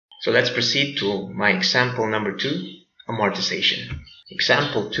So let's proceed to my example number 2, amortization.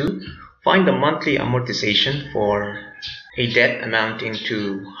 Example 2, find the monthly amortization for a debt amounting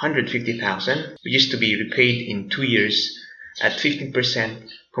to 150,000, which is to be repaid in 2 years at 15%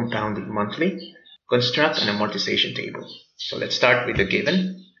 compounded monthly. Construct an amortization table. So let's start with the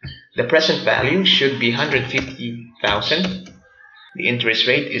given. The present value should be 150,000. The interest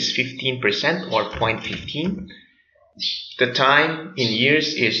rate is 15% or 0.15. The time in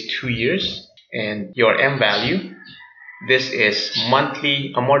years is 2 years, and your M value, this is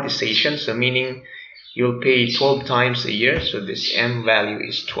monthly amortization, so meaning you'll pay 12 times a year, so this M value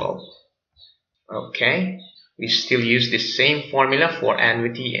is 12. Okay, we still use the same formula for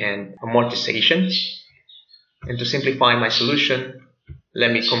annuity and amortization. And to simplify my solution,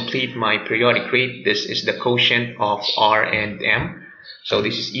 let me complete my periodic rate. This is the quotient of R and M. So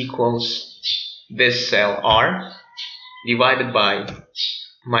this is equals this cell R divided by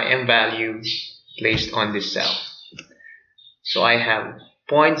my M value placed on this cell. So I have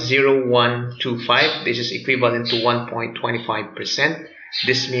 0.0125. This is equivalent to 1.25%.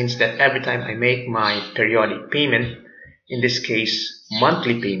 This means that every time I make my periodic payment, in this case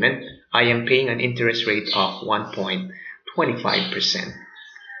monthly payment, I am paying an interest rate of 1.25%.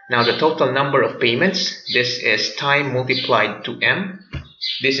 Now the total number of payments, this is time multiplied to M.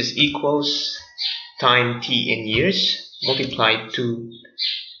 This is equals time T in years multiplied to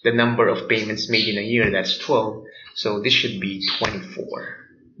the number of payments made in a year, that's 12. So this should be 24.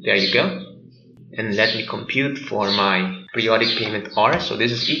 There you go. And let me compute for my periodic payment R. So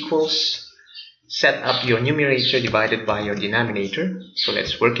this is equals, set up your numerator divided by your denominator. So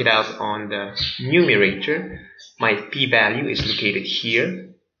let's work it out on the numerator. My P value is located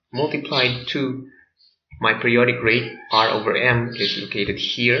here, multiplied to my periodic rate R over M is located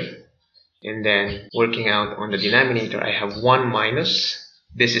here. And then working out on the denominator, I have 1 minus,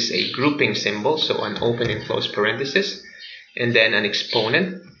 this is a grouping symbol, so an open and close parenthesis, and then an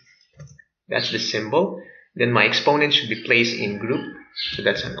exponent, that's the symbol. Then my exponent should be placed in group, so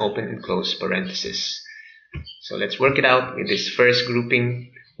that's an open and close parenthesis. So let's work it out with this first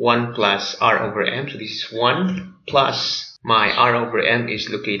grouping, 1 plus R over M. So this is 1 plus my R over M is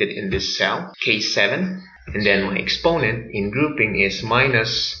located in this cell, K7. And then my exponent in grouping is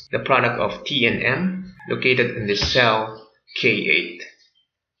minus the product of T and M located in this cell, K8.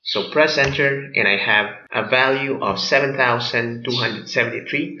 So press enter and I have a value of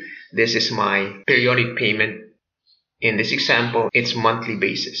 7,273. This is my periodic payment. In this example, it's monthly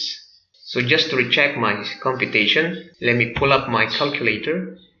basis. So just to recheck my computation, let me pull up my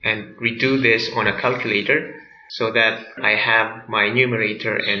calculator and redo this on a calculator so that I have my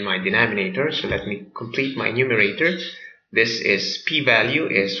numerator and my denominator. So let me complete my numerator. This is P value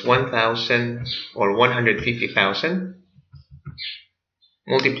is 1,000 or 150,000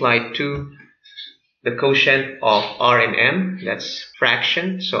 multiplied to the quotient of R and M, that's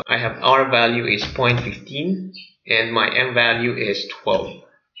fraction. So I have R value is 0.15 and my M value is 12.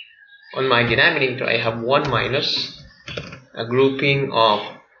 On my denominator, I have 1 minus a grouping of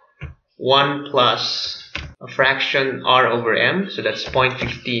 1 plus a fraction R over M, so that's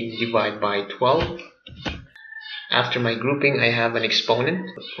 0.15 divided by 12. After my grouping, I have an exponent.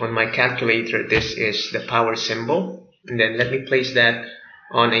 On my calculator, this is the power symbol. And then let me place that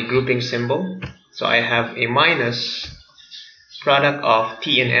on a grouping symbol. So I have a minus product of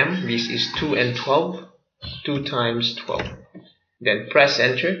T and M. This is 2 and 12. 2 times 12. Then press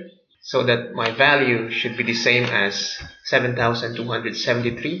enter so that my value should be the same as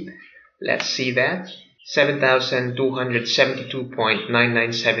 7,273. Let's see that.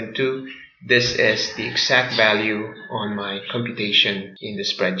 7,272.9972. This is the exact value on my computation in the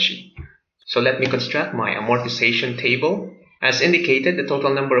spreadsheet. So let me construct my amortization table. As indicated, the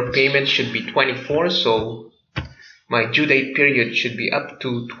total number of payments should be 24, so my due date period should be up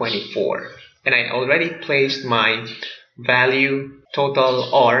to 24. And I already placed my value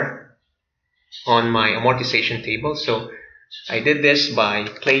total R on my amortization table. So I did this by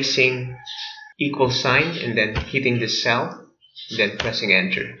placing equal sign and then hitting this cell, then pressing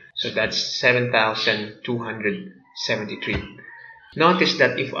enter. So that's 7,273. Notice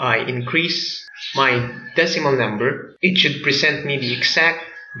that if I increase my decimal number, it should present me the exact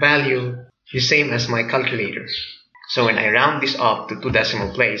value the same as my calculator. So when I round this off to 2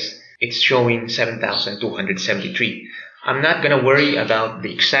 decimal place, it's showing 7,273. I'm not going to worry about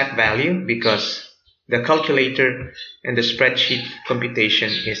the exact value because the calculator and the spreadsheet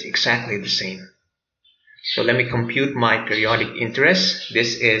computation is exactly the same. So let me compute my periodic interest.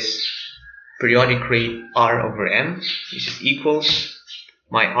 This is periodic rate R over M. This is equals,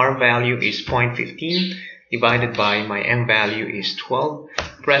 my R value is 0.15 divided by my M value is 12.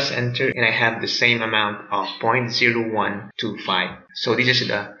 Press enter and I have the same amount of 0.0125. So this is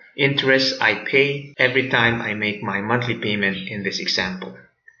the interest I pay every time I make my monthly payment in this example.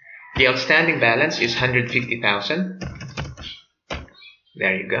 The outstanding balance is 150,000.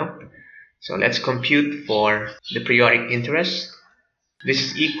 There you go. So let's compute for the periodic interest. This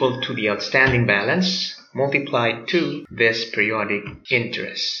is equal to the outstanding balance multiplied to this periodic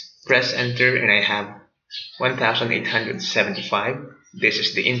interest. Press enter and I have 1,875. This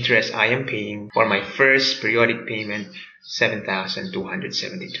is the interest I am paying for my first periodic payment,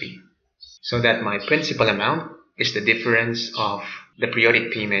 7,273. So that my principal amount is the difference of the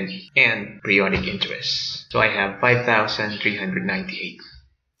periodic payment and periodic interest. So I have 5,398.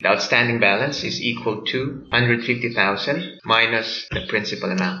 The outstanding balance is equal to 150,000 minus the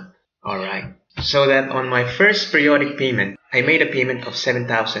principal amount. Alright. So that on my first periodic payment, I made a payment of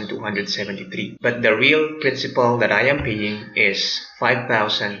 7,273. But the real principal that I am paying is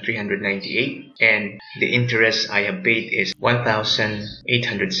 5,398 and the interest I have paid is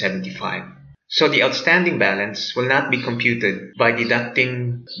 1,875. So the outstanding balance will not be computed by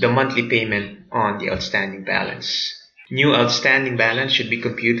deducting the monthly payment on the outstanding balance. New outstanding balance should be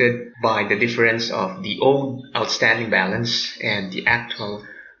computed by the difference of the old outstanding balance and the actual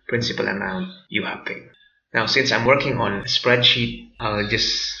principal amount you have paid. Now, since I'm working on a spreadsheet, I'll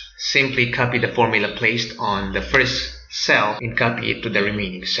just simply copy the formula placed on the first cell and copy it to the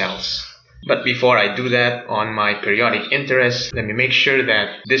remaining cells. But before I do that, on my periodic interest, let me make sure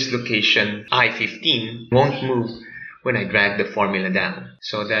that this location I-15 won't move when I drag the formula down,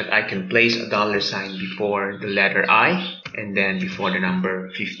 so that I can place a $sign before the letter I and then before the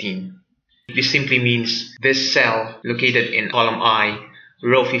number 15. This simply means this cell located in column I,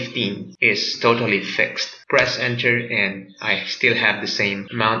 row 15, is totally fixed. Press enter and I still have the same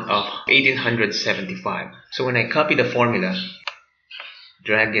amount of 1,875. So when I copy the formula,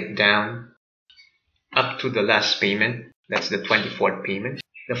 drag it down up to the last payment, that's the 24th payment.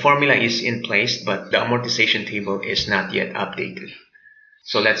 The formula is in place, but the amortization table is not yet updated.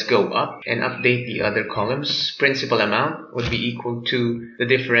 So let's go up and update the other columns. Principal amount would be equal to the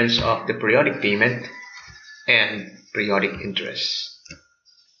difference of the periodic payment and periodic interest.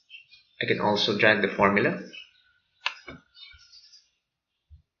 I can also drag the formula.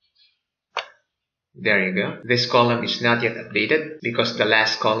 There you go. This column is not yet updated because the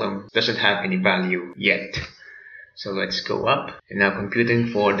last column doesn't have any value yet. So let's go up and now computing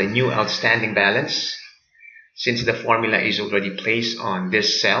for the new outstanding balance. Since the formula is already placed on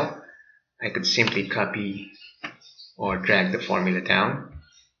this cell, I could simply copy or drag the formula down.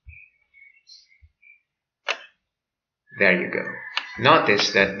 There you go.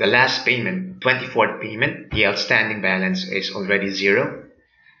 Notice that the last payment, 24th payment, the outstanding balance is already 0,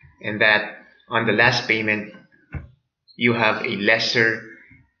 and that on the last payment you have a lesser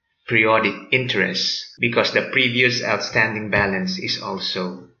periodic interest because the previous outstanding balance is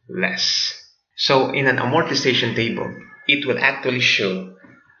also less. So in an amortization table, it will actually show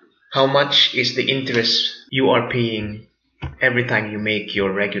how much is the interest you are paying every time you make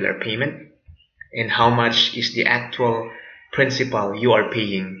your regular payment and how much is the actual principal you are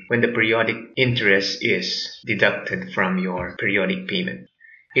paying when the periodic interest is deducted from your periodic payment.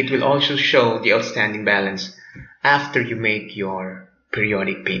 It will also show the outstanding balance after you make your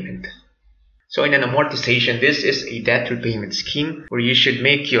periodic payment. So in an amortization, this is a debt repayment scheme where you should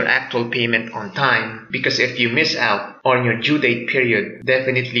make your actual payment on time, because if you miss out on your due date period,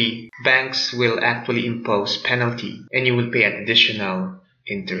 definitely banks will actually impose penalty and you will pay an additional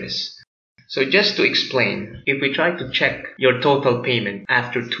interest. So just to explain, if we try to check your total payment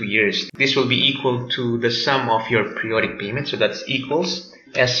after 2 years, this will be equal to the sum of your periodic payment. So that's equals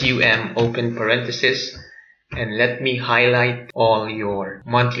SUM open parenthesis, and let me highlight all your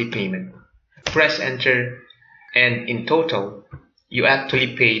monthly payment. Press enter, and in total, you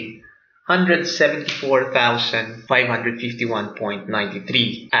actually paid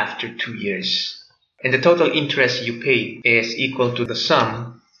 174,551.93 after 2 years. And the total interest you paid is equal to the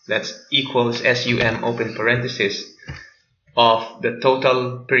sum, that's equals SUM open parenthesis, of the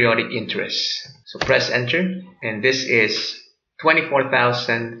total periodic interest. So press enter, and this is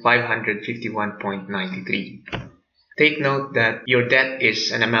 24,551.93. Take note that your debt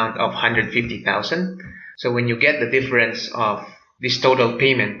is an amount of 150,000. So when you get the difference of this total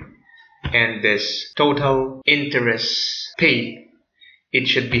payment and this total interest paid, it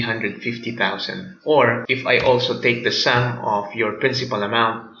should be 150,000. Or if I also take the sum of your principal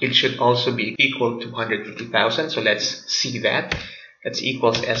amount, it should also be equal to 150,000. So let's see that. That's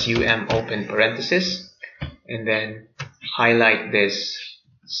equals SUM open parenthesis, and then highlight this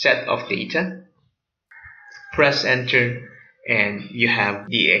set of data. Press enter and you have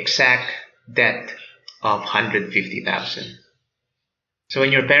the exact debt of 150,000. So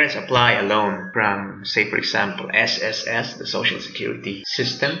when your parents apply a loan from, say for example, SSS, the Social Security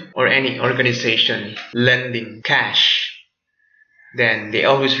System, or any organization lending cash, then they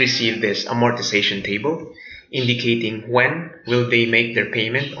always receive this amortization table indicating when will they make their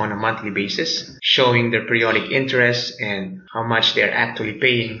payment on a monthly basis, showing their periodic interest and how much they're actually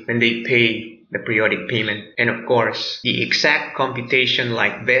paying when they pay the periodic payment. And of course, the exact computation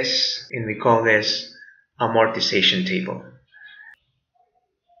like this, and we call this amortization table.